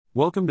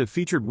Welcome to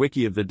Featured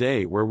Wiki of the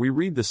Day, where we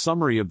read the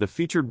summary of the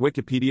featured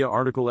Wikipedia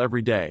article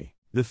every day.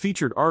 The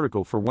featured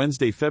article for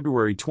Wednesday,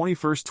 February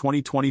 21,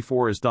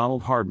 2024 is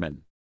Donald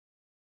Hardman.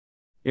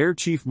 Air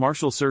Chief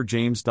Marshal Sir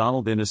James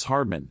Donald Innes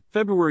Hardman,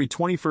 February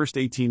 21,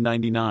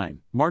 1899,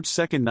 March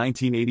 2,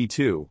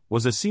 1982,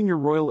 was a senior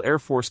Royal Air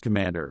Force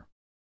commander.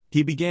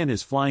 He began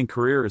his flying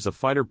career as a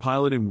fighter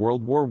pilot in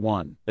World War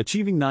I,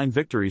 achieving 9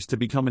 victories to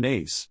become an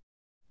ace.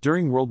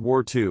 During World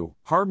War II,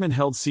 Hardman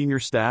held senior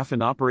staff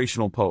and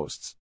operational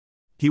posts.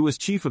 He was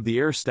Chief of the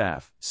Air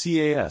Staff,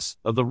 CAS,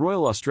 of the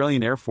Royal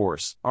Australian Air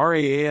Force,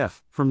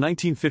 RAAF, from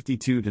 1952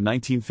 to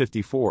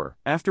 1954,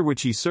 after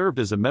which he served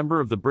as a member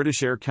of the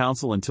British Air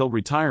Council until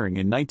retiring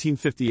in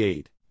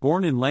 1958.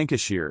 Born in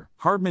Lancashire,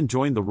 Hardman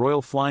joined the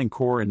Royal Flying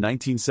Corps in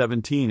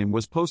 1917 and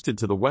was posted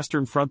to the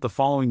Western Front the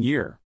following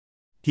year.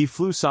 He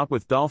flew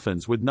Sopwith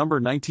Dolphins with No.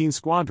 19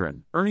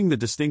 Squadron, earning the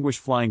Distinguished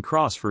Flying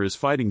Cross for his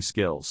fighting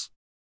skills.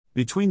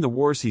 Between the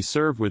wars he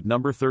served with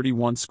No.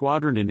 31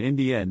 Squadron in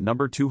India and No.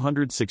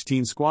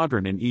 216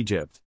 Squadron in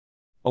Egypt.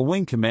 A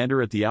wing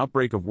commander at the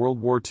outbreak of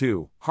World War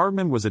II,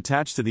 Hardman was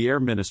attached to the Air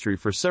Ministry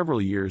for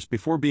several years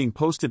before being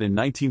posted in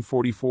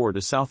 1944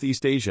 to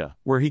Southeast Asia,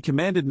 where he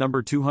commanded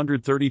No.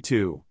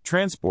 232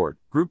 Transport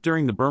Group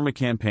during the Burma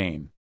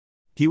Campaign.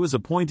 He was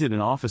appointed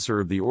an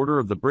Officer of the Order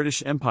of the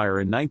British Empire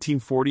in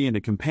 1940 and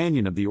a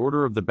Companion of the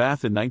Order of the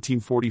Bath in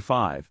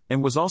 1945,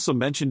 and was also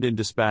mentioned in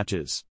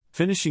dispatches.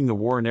 Finishing the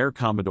war in Air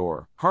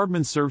Commodore,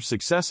 Hardman served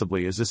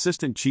successively as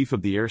Assistant Chief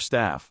of the Air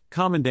Staff,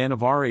 Commandant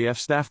of RAF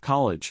Staff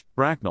College,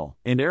 Bracknell,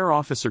 and Air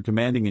Officer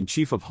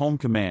Commanding-in-Chief of Home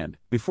Command,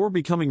 before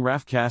becoming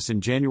RAF CAS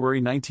in January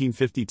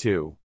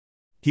 1952.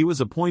 He was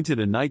appointed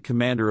a Knight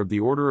Commander of the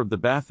Order of the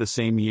Bath the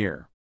same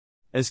year.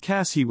 As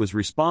CAS, he was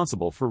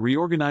responsible for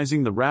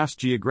reorganizing the RAF's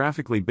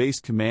geographically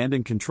based command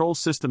and control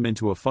system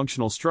into a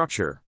functional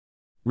structure.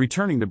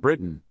 Returning to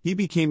Britain, he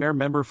became Air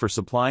Member for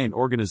Supply and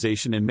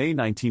Organization in May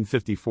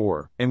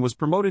 1954, and was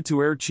promoted to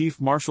Air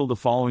Chief Marshal the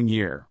following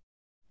year.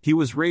 He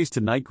was raised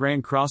to Knight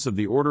Grand Cross of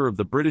the Order of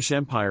the British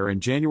Empire in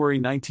January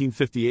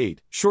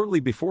 1958, shortly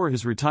before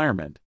his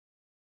retirement.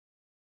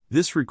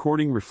 This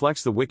recording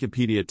reflects the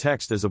Wikipedia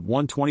text as of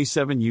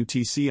 1:27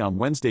 UTC on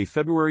Wednesday,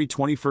 February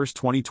 21,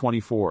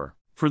 2024.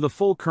 For the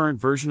full current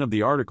version of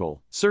the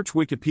article, search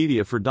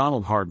Wikipedia for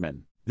Donald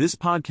Hardman. This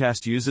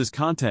podcast uses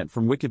content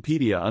from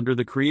Wikipedia under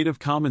the Creative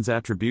Commons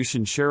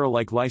Attribution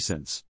Share-alike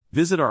license.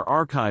 Visit our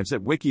archives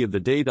at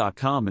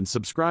wikioftheday.com and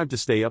subscribe to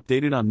stay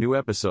updated on new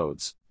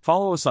episodes.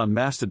 Follow us on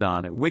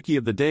Mastodon at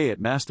wikioftheday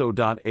at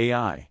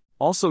masto.ai.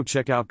 Also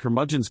check out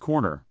Curmudgeon's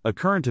Corner, a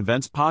current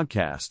events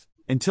podcast.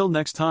 Until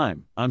next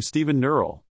time, I'm Stephen Neural.